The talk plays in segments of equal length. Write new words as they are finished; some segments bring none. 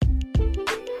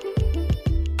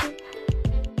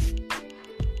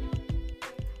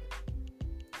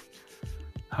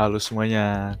Halo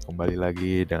semuanya, kembali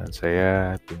lagi dengan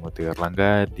saya Timothy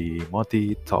Erlangga di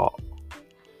Moti Talk.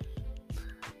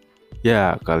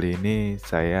 Ya, kali ini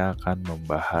saya akan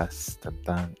membahas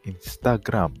tentang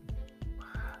Instagram.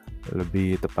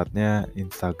 Lebih tepatnya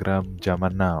Instagram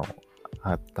zaman now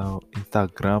atau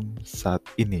Instagram saat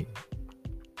ini.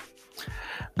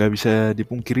 Gak bisa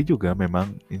dipungkiri juga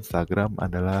memang Instagram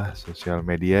adalah sosial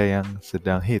media yang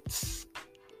sedang hits,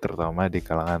 terutama di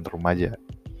kalangan remaja.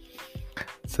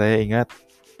 Saya ingat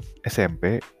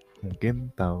SMP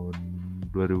mungkin tahun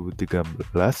 2013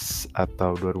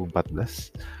 atau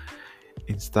 2014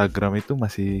 Instagram itu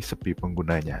masih sepi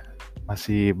penggunanya,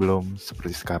 masih belum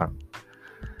seperti sekarang,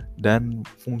 dan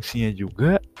fungsinya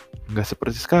juga nggak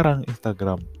seperti sekarang.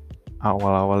 Instagram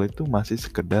awal-awal itu masih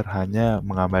sekedar hanya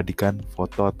mengabadikan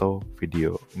foto atau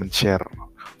video, men-share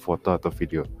foto atau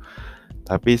video.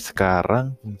 Tapi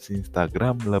sekarang fungsi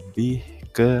Instagram lebih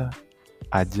ke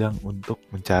ajang untuk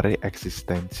mencari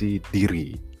eksistensi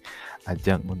diri,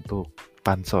 ajang untuk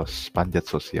panjat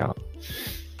sosial.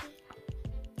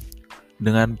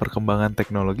 Dengan perkembangan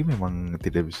teknologi memang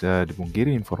tidak bisa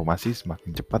dipungkiri informasi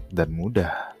semakin cepat dan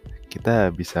mudah.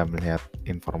 Kita bisa melihat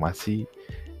informasi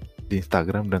di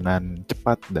Instagram dengan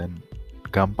cepat dan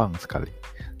gampang sekali.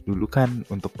 Dulu kan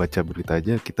untuk baca berita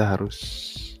aja kita harus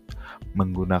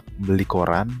menggunakan beli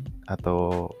koran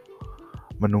atau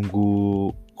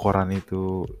menunggu koran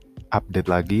itu update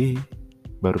lagi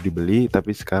baru dibeli, tapi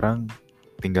sekarang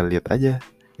tinggal lihat aja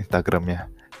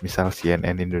Instagramnya. Misal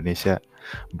CNN Indonesia,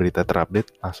 berita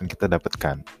terupdate langsung kita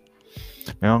dapatkan.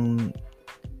 Memang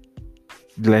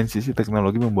di lain sisi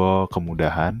teknologi membawa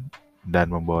kemudahan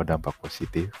dan membawa dampak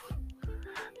positif.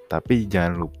 Tapi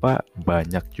jangan lupa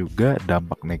banyak juga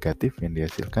dampak negatif yang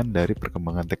dihasilkan dari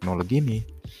perkembangan teknologi ini.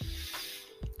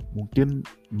 Mungkin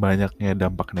banyaknya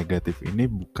dampak negatif ini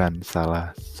bukan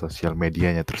salah sosial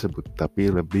medianya tersebut,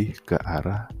 tapi lebih ke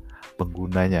arah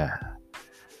penggunanya.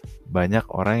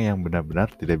 Banyak orang yang benar-benar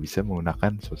tidak bisa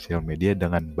menggunakan sosial media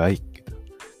dengan baik, gitu.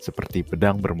 Seperti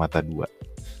pedang bermata dua.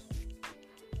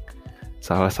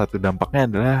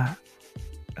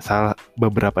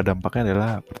 Beberapa dampaknya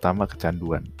adalah pertama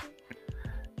kecanduan.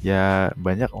 Ya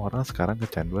banyak orang sekarang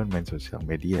kecanduan main sosial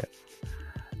media.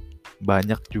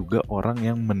 Banyak juga orang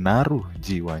yang menaruh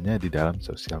jiwanya di dalam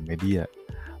sosial media.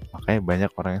 Makanya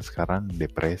banyak orang yang sekarang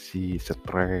depresi,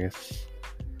 stres,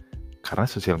 karena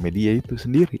sosial media itu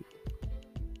sendiri.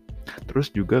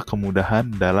 Terus juga kemudahan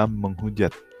dalam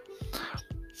menghujat.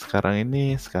 Sekarang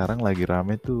lagi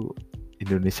rame tuh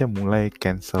Indonesia mulai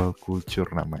cancel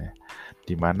culture namanya.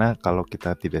 Dimana kalau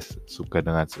kita tidak suka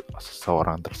dengan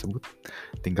seseorang tersebut,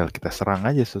 tinggal kita serang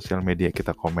aja sosial media,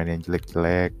 kita komen yang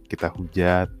jelek-jelek, kita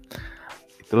hujat.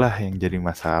 Itulah yang jadi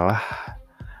masalah.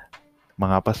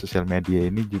 Mengapa sosial media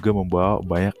ini juga membawa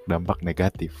banyak dampak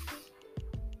negatif.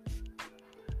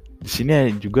 Di sini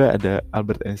juga ada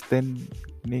Albert Einstein.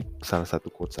 Ini salah satu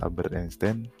quotes Albert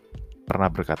Einstein pernah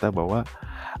berkata bahwa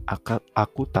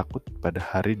aku takut pada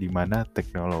hari di mana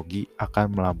teknologi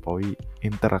akan melampaui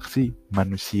interaksi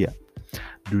manusia.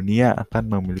 Dunia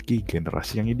akan memiliki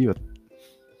generasi yang idiot.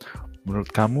 Menurut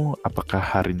kamu, apakah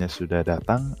harinya sudah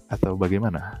datang atau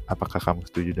bagaimana? Apakah kamu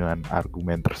setuju dengan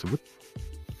argumen tersebut?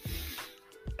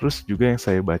 Terus juga yang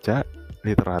saya baca,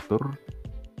 literatur,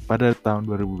 pada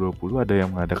tahun 2020 ada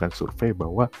yang mengadakan survei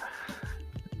bahwa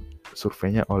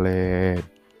surveinya oleh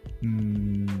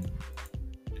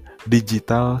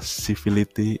Digital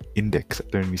Civility Index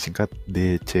atau yang disingkat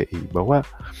DCI, bahwa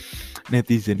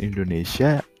netizen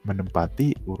Indonesia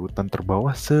menempati urutan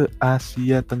terbawah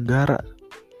se-Asia Tenggara,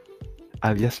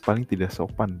 alias paling tidak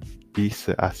sopan di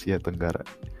se-Asia Tenggara.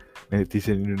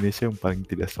 Netizen Indonesia yang paling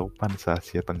tidak sopan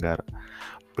se-Asia Tenggara.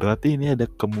 Berarti ini ada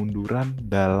kemunduran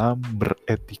dalam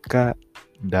beretika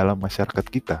dalam masyarakat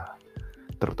kita,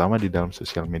 terutama di dalam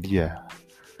sosial media.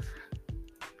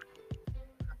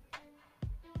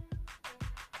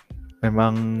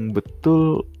 Memang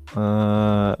betul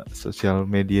sosial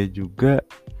media juga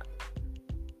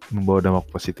membawa dampak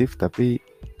positif, tapi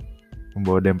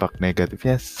membawa dampak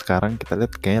negatifnya sekarang kita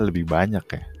lihat kayaknya lebih banyak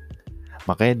ya.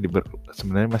 Makanya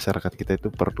sebenarnya masyarakat kita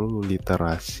itu perlu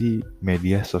literasi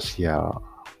media sosial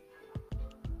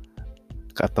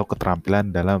atau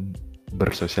keterampilan dalam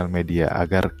bersosial media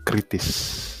agar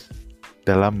kritis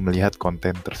dalam melihat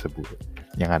konten tersebut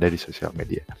yang ada di sosial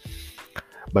media.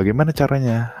 Bagaimana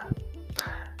caranya?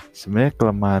 Sebenarnya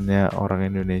kelemahannya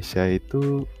orang Indonesia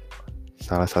itu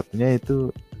salah satunya itu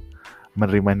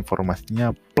menerima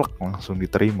informasinya plek langsung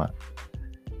diterima.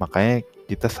 Makanya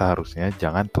kita seharusnya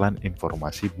jangan telan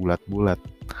informasi bulat-bulat.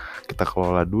 Kita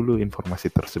kelola dulu informasi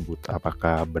tersebut.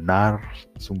 Apakah benar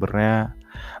sumbernya?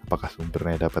 Apakah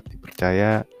sumbernya dapat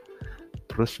dipercaya?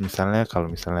 Terus misalnya kalau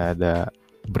misalnya ada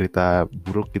berita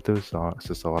buruk gitu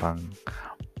seseorang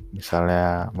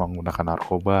misalnya menggunakan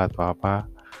narkoba atau apa,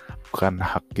 bukan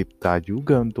hak kita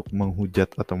juga untuk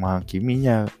menghujat atau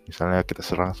menghakiminya. Misalnya kita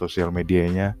serang sosial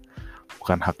medianya,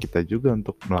 bukan hak kita juga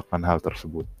untuk melakukan hal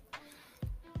tersebut.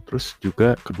 Terus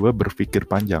juga kedua, berpikir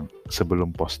panjang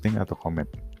sebelum posting atau komen.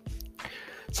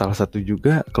 Salah satu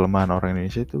juga kelemahan orang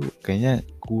Indonesia itu kayaknya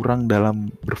kurang dalam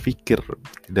berpikir,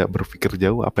 tidak berpikir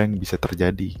jauh apa yang bisa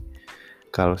terjadi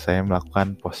kalau saya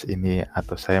melakukan post ini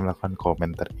atau saya melakukan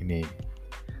komentar ini.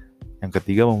 Yang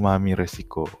ketiga, memahami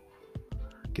resiko.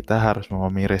 Kita harus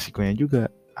memahami resikonya juga.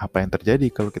 Apa yang terjadi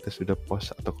kalau kita sudah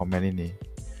post atau komen ini?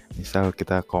 Misal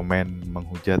kita komen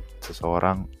menghujat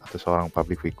seseorang atau seorang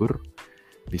public figure,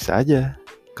 bisa aja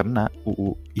kena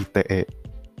UU ITE.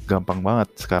 Gampang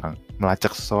banget sekarang.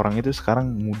 Melacak seseorang itu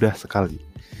sekarang mudah sekali.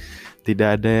 Tidak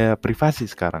ada privasi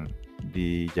sekarang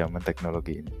di zaman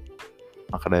teknologi ini.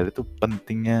 Maka dari itu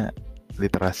pentingnya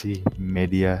literasi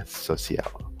media sosial.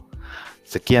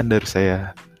 Sekian dari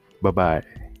saya.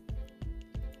 Bye-bye.